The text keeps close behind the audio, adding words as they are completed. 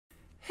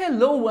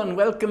Hello and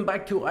welcome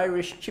back to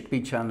Irish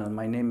Chippy channel.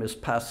 My name is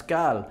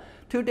Pascal.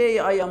 Today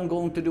I am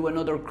going to do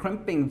another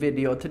crimping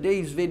video.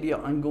 Today's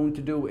video I'm going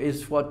to do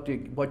is what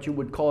you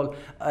would call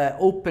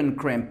open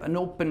crimp. An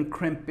open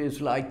crimp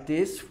is like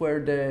this, where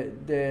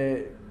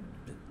the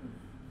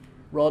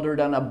rather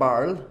than a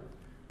barrel,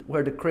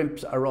 where the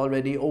crimps are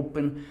already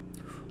open.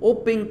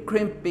 Open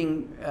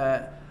crimping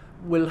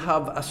will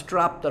have a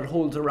strap that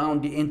holds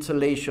around the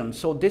insulation.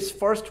 So this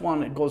first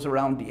one, it goes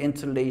around the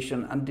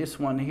insulation, and this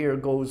one here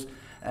goes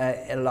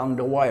along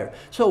the wire.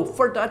 So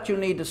for that you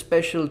need a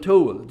special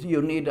tool.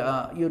 You need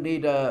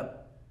a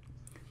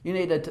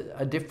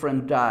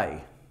different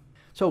die.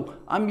 So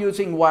I'm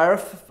using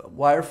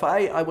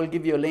Wirefy. I will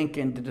give you a link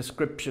in the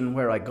description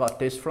where I got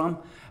this from.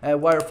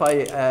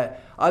 Wirefy.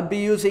 I'll be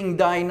using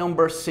die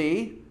number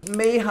C.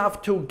 May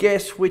have to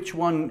guess which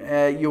one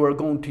you are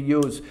going to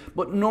use,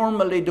 but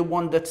normally the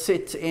one that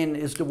sits in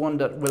is the one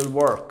that will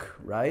work,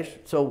 right?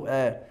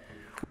 So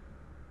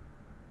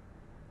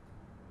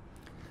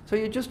so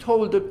you just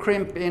hold the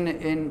crimp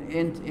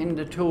in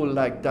the tool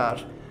like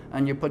that,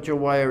 and you put your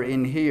wire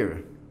in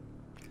here.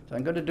 So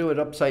I'm going to do it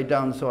upside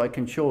down so I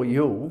can show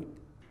you.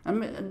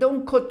 And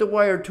don't cut the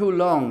wire too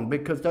long,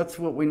 because that's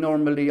what we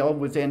normally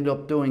always end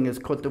up doing, is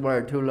cut the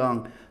wire too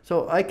long.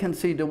 So I can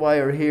see the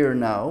wire here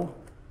now,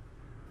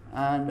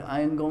 and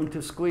I'm going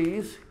to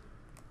squeeze.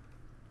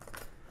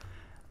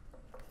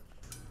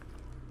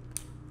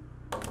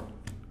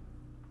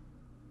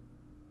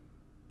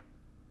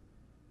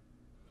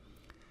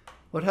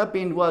 What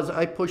happened was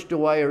I pushed the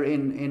wire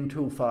in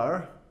too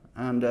far,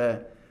 and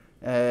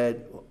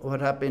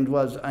what happened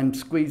was I'm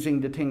squeezing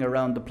the thing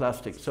around the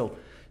plastic. So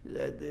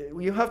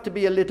you have to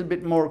be a little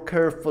bit more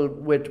careful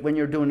when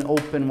you're doing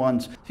open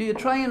ones. So you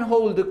try and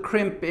hold the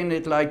crimp in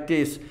it like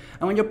this,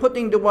 and when you're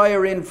putting the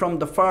wire in from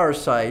the far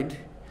side,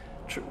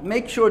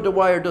 make sure the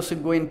wire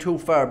doesn't go in too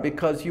far,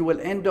 because you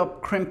will end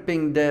up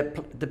crimping the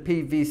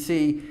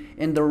PVC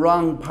in the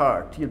wrong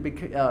part. You'll be,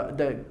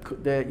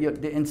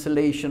 the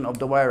insulation of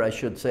the wire, I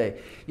should say.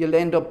 You'll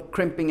end up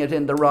crimping it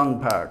in the wrong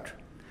part.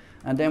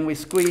 And then we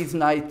squeeze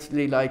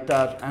nicely like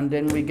that, and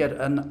then we get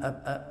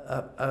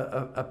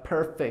a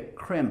perfect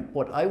crimp,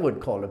 what I would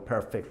call a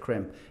perfect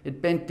crimp.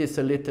 It bent this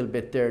a little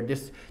bit there.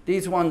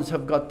 These ones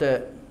have got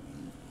the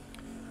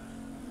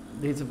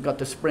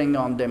spring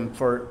on them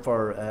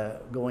for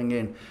going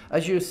in.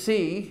 As you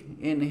see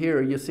in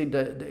here, you see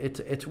that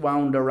it's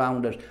wound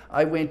around it.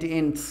 I went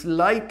in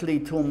slightly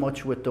too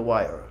much with the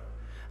wire,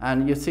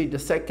 and you see the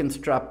second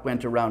strap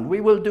went around.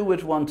 We will do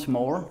it once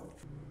more.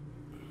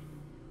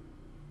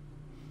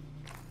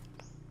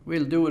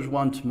 We'll do it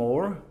once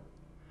more,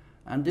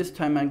 and this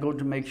time I'm going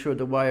to make sure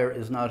the wire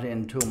is not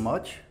in too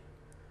much.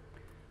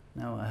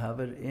 Now I have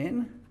it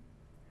in.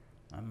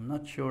 I'm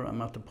not sure I'm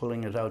not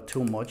pulling it out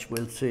too much.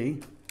 We'll see.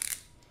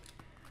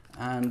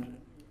 And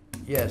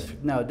yes,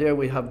 now there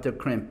we have the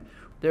crimp.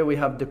 There we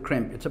have the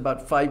crimp. It's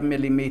about 5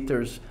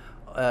 millimeters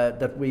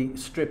that we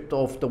stripped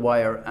off the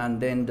wire, and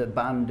then the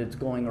band is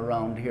going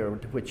around here,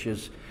 which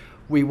is,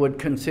 we would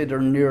consider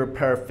near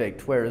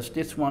perfect. Whereas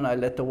this one, I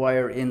let the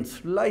wire in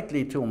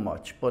slightly too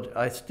much, but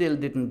I still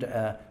didn't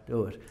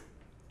do it.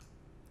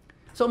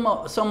 Some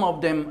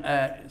of them,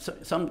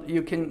 some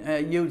you can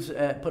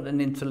put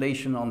an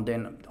insulation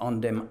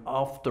on them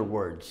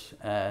afterwards.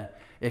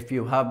 If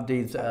you have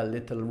these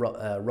little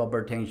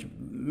rubber things,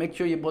 make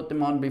sure you put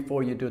them on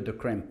before you do the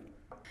crimp.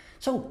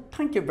 So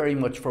thank you very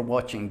much for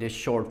watching this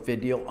short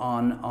video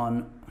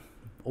on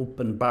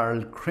open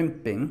barrel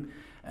crimping.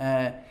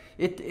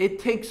 It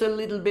takes a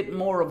little bit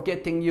more of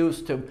getting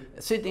used to.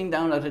 Sitting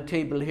down at a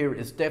table here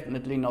is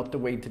definitely not the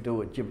way to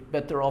do it. You're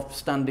better off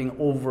standing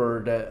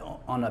over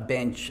on a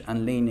bench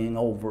and leaning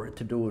over it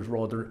to do it,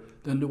 rather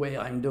than the way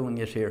I'm doing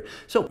it here.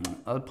 So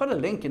I'll put a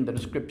link in the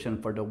description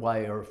for the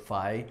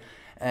Wirefy,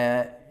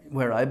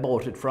 where I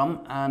bought it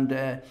from.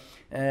 And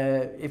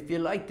if you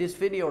like this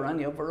video or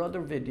any of our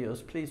other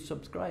videos, please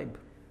subscribe.